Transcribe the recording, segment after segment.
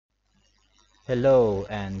Hello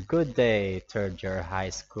and good day, third year high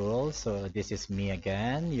school. So this is me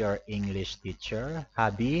again, your English teacher,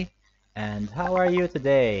 Habi. And how are you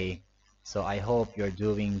today? So I hope you're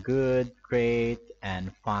doing good, great,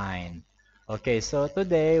 and fine. Okay, so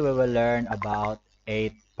today we will learn about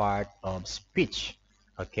eight part of speech.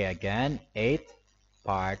 Okay, again, eight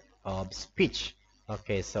part of speech.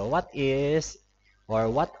 Okay, so what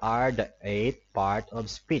are the eight part of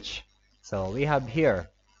speech? So we have here.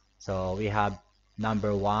 So we have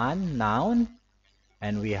number one, noun,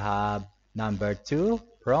 and we have number two,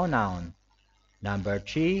 pronoun, number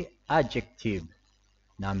three, adjective,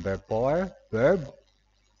 number four, verb,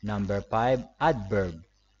 number five, adverb,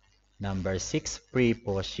 number six,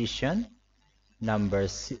 preposition, number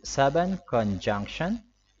seven, conjunction,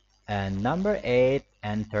 and number eight,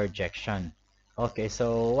 interjection. Okay,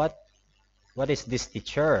 so what is this,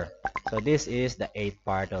 teacher? So this is the eighth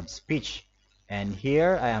part of speech. And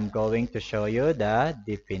here I am going to show you the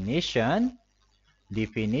definition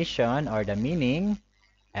or the meaning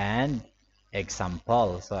and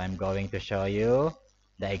example. So I'm going to show you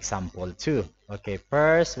the example too. Okay,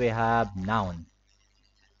 first we have noun.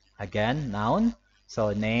 Again, noun.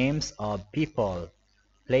 So names of people,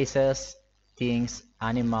 places, things,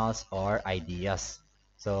 animals, or ideas.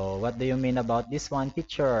 So what do you mean about this one,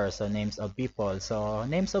 teacher? So names of people. So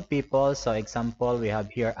names of people. So example, we have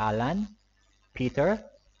here Alan, Peter,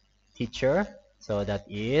 teacher. So that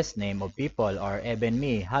is name of people. Or even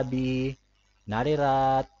me, Habi,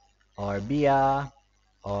 Narirat, or Bia,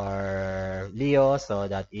 or Leo. So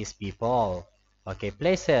that is people. Okay,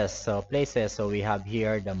 places. So places. So we have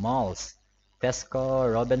here the malls. Tesco,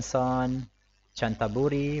 Robinson,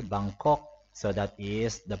 Chantaburi, Bangkok. So that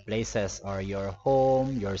is the places, or your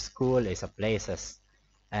home, your school is a places.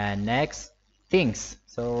 And next, things.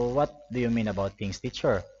 So what do you mean about things,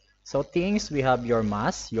 teacher? So things, we have your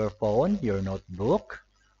mask, your phone, your notebook.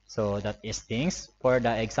 So that is things. For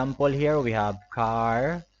the example here, we have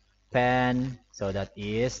car, pen. So that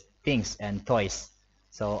is things and toys.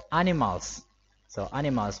 So animals. So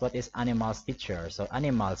animals, what is animals, teacher? So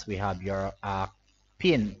animals, we have your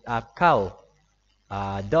cow,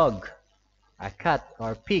 dog, a cat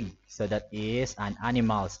or pig. So that is an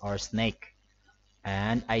animals or snake.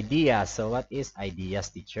 And ideas. So what is ideas,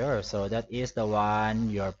 teacher? So that is the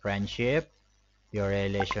one, your friendship, your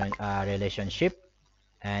relationship,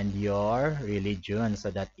 and your religion.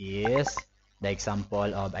 So that is the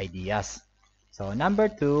example of ideas. So number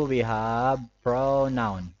two, we have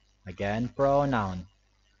pronoun. Again, pronoun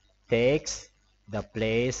takes the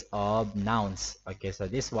place of nouns. Okay, so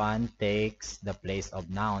this one takes the place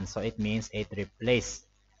of nouns. So it means it replaces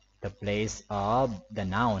the place of the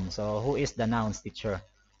noun. So who is the nouns, teacher?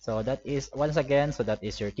 So that is, once again, so that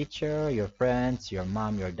is your teacher, your friends, your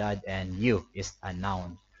mom, your dad, and you is a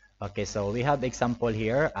noun. Okay, so we have example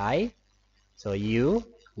here, I. So you,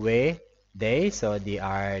 we, they. So they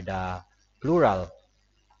are the plural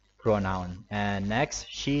pronoun. And next,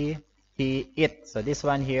 she, he, it. So this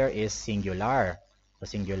one here is singular. So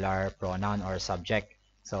singular pronoun or subject.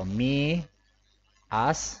 So me,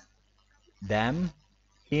 us, them,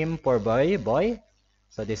 him for boy, boy.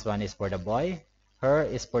 So this one is for the boy. Her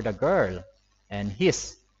is for the girl. And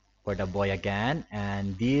his for the boy again.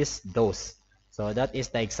 And this, those. So that is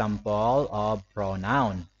the example of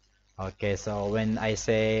pronoun. Okay, so when I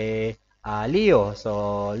say Leo,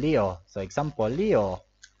 so Leo. So example, Leo.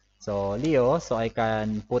 So Leo, so I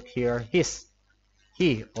can put here his,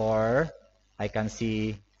 he, or I can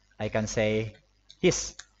say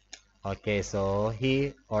his. Okay, so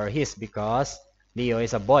he or his because Leo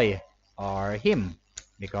is a boy, or him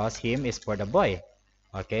because him is for the boy.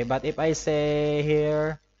 Okay, but if I say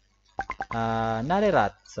here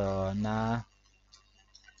narirat, so na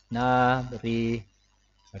ri,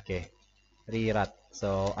 okay, rirat.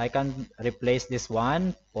 So I can replace this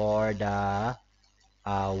one for the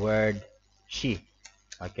word she.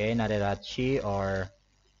 Okay, narirat she or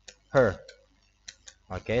her.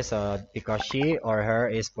 Okay, so because she or her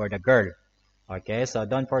is for the girl. Okay, so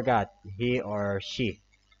don't forget he or she.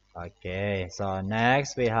 Okay, so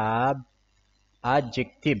next we have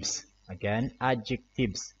adjectives. Again,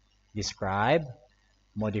 adjectives describe,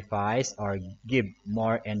 modifies, or give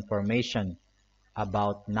more information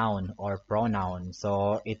about noun or pronoun.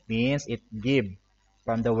 So it means it give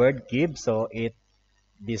from the word give, so it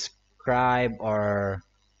describe or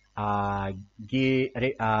uh, give,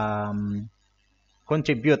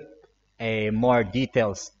 contribute a more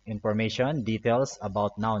details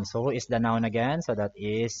about noun. So who is the noun again? So that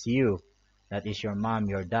is you. That is your mom,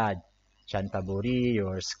 your dad, Chantaburi,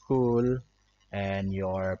 your school, and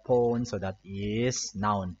your phone. So that is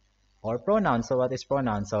noun. or pronoun. So what is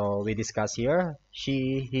pronoun? So we discuss here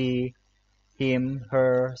she, he, him,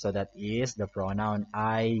 her. So that is the pronoun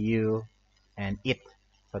I, you, and it.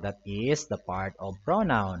 So that is the part of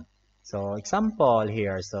pronoun. So example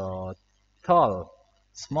here. So tall,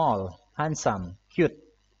 small, handsome, cute,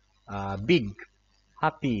 big,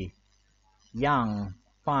 happy, young,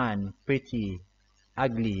 fun, pretty,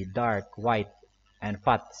 ugly, dark, white, and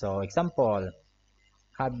fat. So example,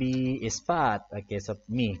 hubby is fat. Okay, so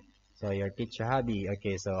me. So your teacher hubby.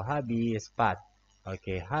 Okay, so hubby is fat.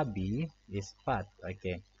 Okay, hubby is fat.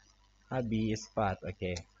 Okay, hubby is fat.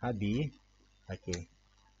 Okay, hubby. Okay,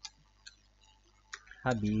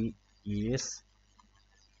 hubby is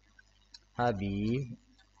hubby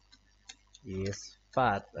is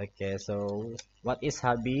fat. Okay, so what is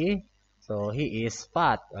hubby? So he is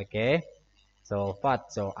fat. Okay, so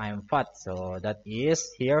fat. So I'm fat. So that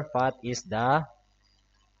is here. Fat is the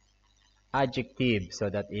adjective. So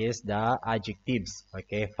that is the adjectives.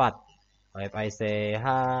 Okay, fat. So if I say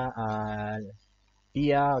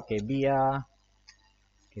Bia, okay, Bia,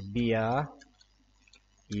 okay, Bia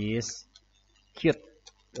is cute.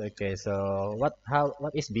 Okay, so what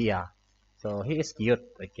is Bia? So he is cute.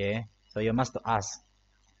 Okay, so you must ask,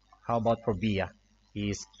 how about for Bia?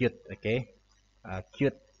 He is cute. Okay,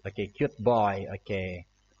 cute. Okay, cute boy. Okay,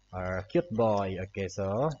 or cute boy. Okay,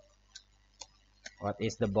 so what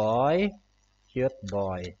is the boy? Cute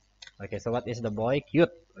boy. Okay, so what is the boy? Cute.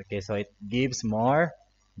 Okay, so it gives more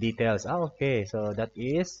details. Ah, okay, so that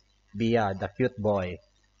is Bia, the cute boy.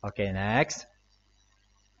 Okay, next.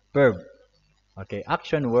 Verb. Okay,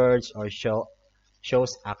 action words or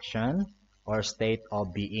shows action or state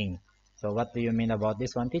of being. So what do you mean about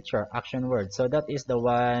this one, teacher? Action word. So that is the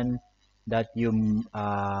one that you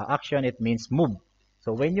action, it means move.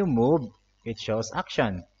 So when you move, it shows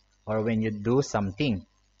action, or when you do something.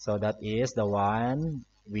 So that is the one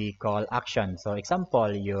we call action. So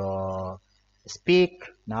example, you speak.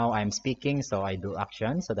 Now I'm speaking, so I do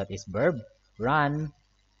action. So that is verb. Run.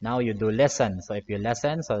 Now you do listen. So if you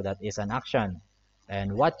listen, so that is an action.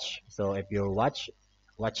 And watch. So if you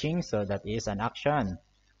watching, so that is an action.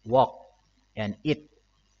 Walk and eat.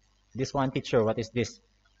 This one, teacher, what is this?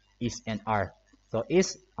 Is and are. So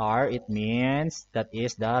is are, it means that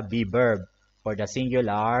is the be verb for the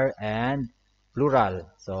singular and plural.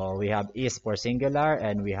 So we have is for singular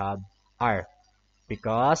and we have are,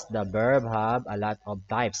 because the verb have a lot of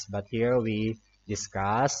types, but here we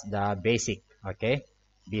discuss the basic. Okay,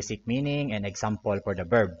 basic meaning and example for the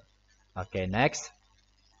verb. Okay, next.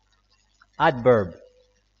 Adverb.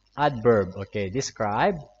 Adverb, okay,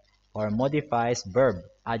 describe or modifies verb,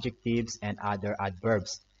 adjectives, and other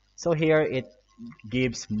adverbs. So here it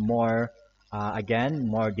gives more, again,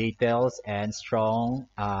 more details and strong,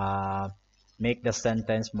 make the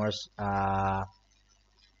sentence more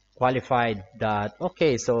qualified that,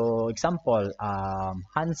 okay, so example,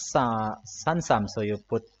 handsome, so you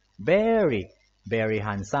put very, very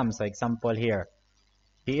handsome. So example here,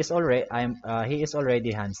 he is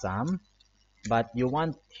already handsome, but you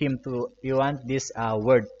want this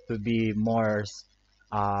word to be more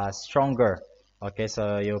stronger. Okay,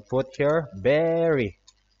 so you put here very,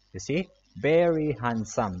 you see, very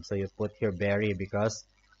handsome. So you put here very because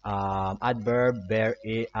adverb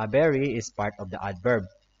very is part of the adverb.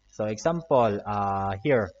 So example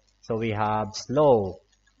here, so we have slow.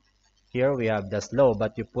 Here we have the slow,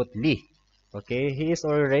 but you put li. Okay, he is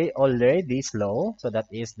already slow. So that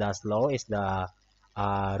is the slow is the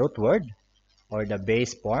root word or the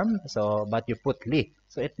base form. So but you put li,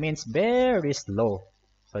 so it means very slow.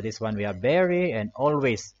 So this one we have very and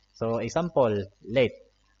always. So example, late.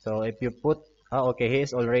 So if you put okay, he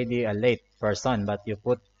is already a late person, but you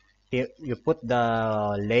put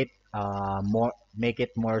the late more, make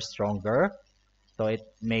it more stronger, so it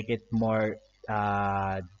make it more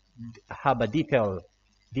have a detailed.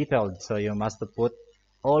 So you must put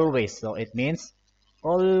always, so it means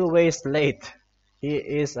always late. He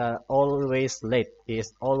is always late. He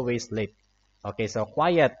is always late. Okay, so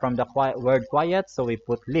quiet, from the word quiet, so we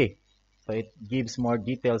put li. So it gives more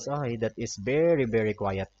details. Oh, that is very, very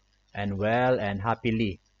quiet. And well and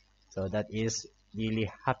happily. So that is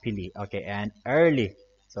really happily. Okay, and early.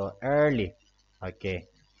 So early. Okay,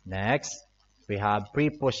 next we have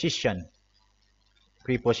preposition.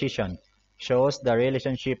 Preposition shows the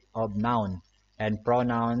relationship of noun and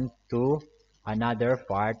pronoun to another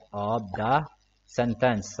part of the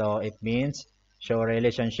sentence. So it means show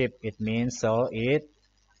relationship. It means so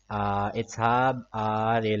it's have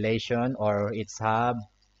a relation, or it's a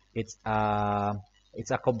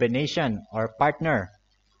combination or partner.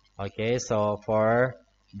 Okay, so for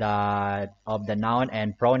the of the noun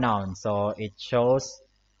and pronoun, so it shows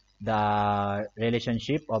the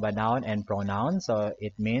relationship of a noun and pronoun. So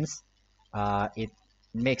it means it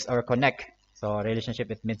makes or connect. So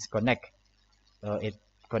relationship, it means connect. So it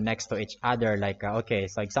connects to each other. Like okay,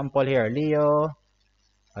 so example here, Leo.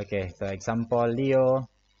 Okay, so example, Leo.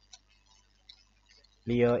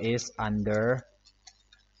 Leo is under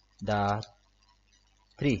the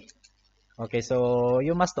tree. Okay, so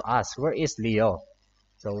you must ask, where is Leo?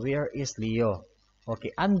 So where is Leo?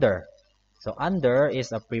 Okay, under. So under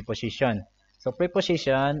is a preposition. So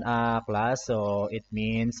preposition, class, so it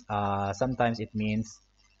means, sometimes it means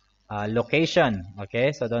location.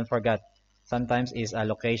 Okay, so don't forget. Sometimes is a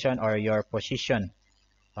location or your position.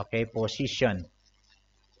 Okay, position.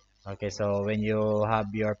 Okay, so when you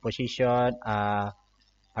have your position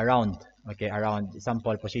around, okay, around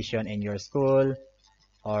example position in your school,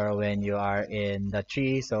 or when you are in the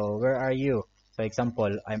tree, so where are you? So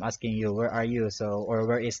example, I'm asking you, where are you? So, or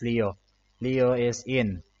where is Leo? Leo is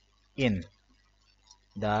in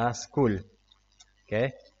the school.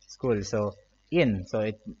 Okay, school. So in, so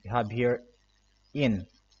it have here in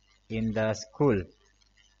the school.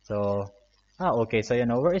 So okay, so you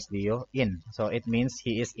know, where is Leo? In. So it means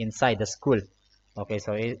he is inside the school. Okay,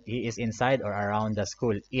 so he is inside or around the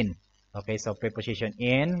school. In. Okay, so preposition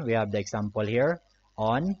in, we have the example here.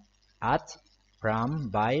 On, at, from,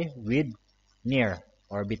 by, with, near,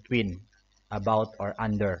 or between, about, or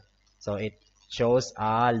under. So it shows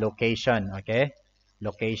a location. Okay,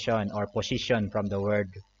 location or position from the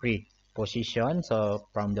word pre. Position, so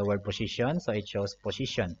from the word position, so it shows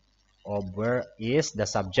position of where is the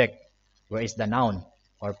subject, where is the noun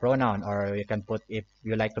or pronoun, or you can put, if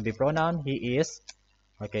you like to be pronoun, he is.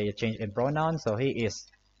 Okay, you change in pronoun, so he is.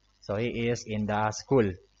 So he is in the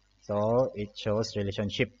school. So it shows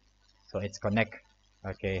relationship. So it's connect.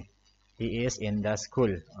 Okay, he is in the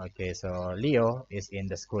school. Okay, so Leo is in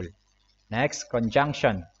the school. Next,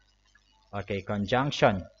 conjunction. Okay,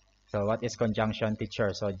 conjunction. So what is conjunction,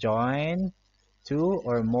 teacher? So join two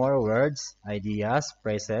or more words, ideas,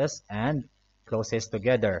 phrases, and clauses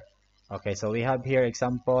together. Okay, so we have here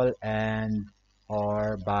example and,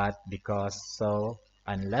 or, but, because, so,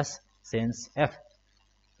 unless, since, if,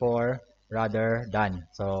 for, rather than.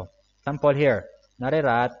 So example here,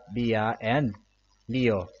 Narirat, Bia, and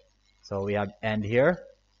Leo. So we have and here,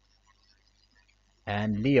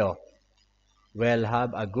 and Leo will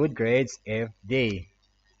have a good grades if they,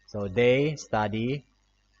 so they study,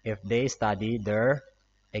 if they study their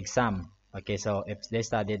exam. Okay, so if they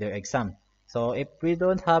study their exam. So if we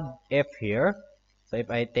don't have if here, so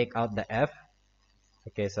if I take out the f,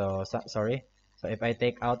 okay, sorry. So if I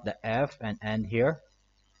take out the f and end here,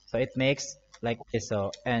 so it makes like this.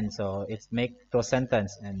 So and, so it's make two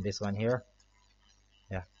sentence, and this one here.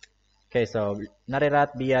 Yeah. Okay, so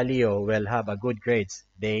Narirat, Bia, Leo will have a good grades.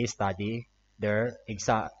 They study their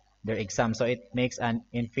exam. So it makes an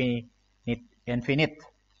infinite.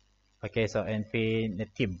 Okay, so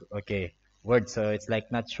infinitive. Okay, word. So it's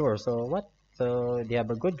like not sure. So what? So they have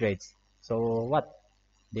a good grades. So what?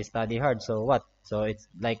 They study hard. So what? So it's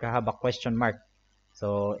like I have a question mark.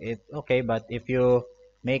 So it okay, but if you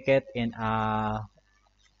make it in a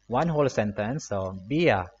one whole sentence, so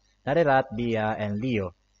Bia, Narirat, Bia, and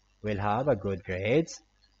Leo will have a good grades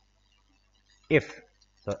if.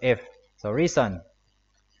 So if. So reason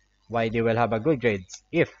why they will have a good grades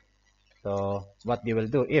if. So what they will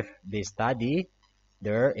do if they study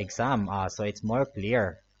their exam. So it's more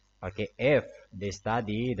clear. Okay, if they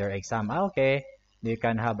study their exam. Okay, they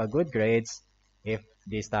can have a good grades if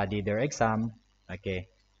they study their exam. Okay,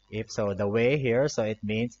 if so, the way here, so it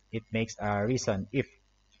means it makes a reason if,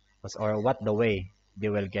 or what the way they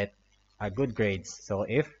will get a good grades. So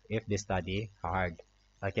if they study hard.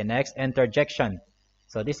 Okay, next, interjection.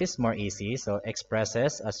 So this is more easy. So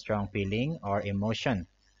expresses a strong feeling or emotion.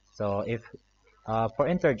 So if for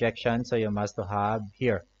interjection, so you must have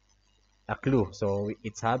here a clue. So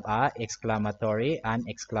it's have a exclamatory and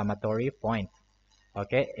exclamatory point.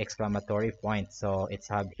 Okay, exclamatory point. So it's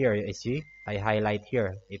have here, you see, I highlight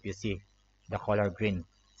here if you see the color green.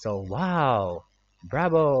 So wow,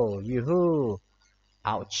 bravo, yoo-hoo,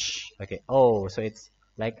 ouch. Okay, oh, so it's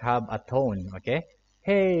like have a tone. Okay,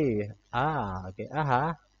 hey, okay,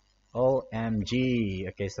 aha, OMG.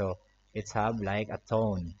 Okay, so it's have like a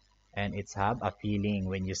tone and it's have a feeling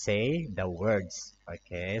when you say the words.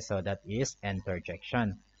 Okay, so that is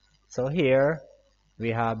interjection. So here we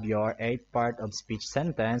have your 8 part of speech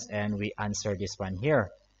sentence and we answer this one here.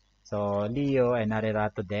 So Leo and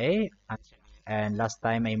Narira today, and last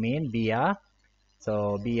time I mean Bia.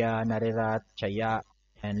 So Bia, Narirat, Chaya,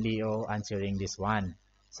 and Leo answering this one.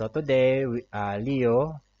 So today,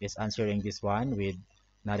 Leo is answering this one with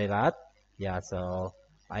Narirat. Yeah, so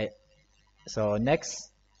I so next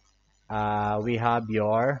we have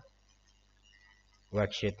your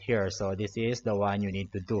worksheet here. So this is the one you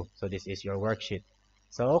need to do. So this is your worksheet.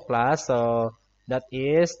 So class, so that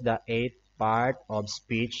is the 8th part of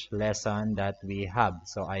speech lesson that we have.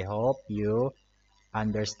 So I hope you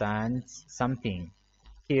understand something.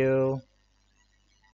 Thank you.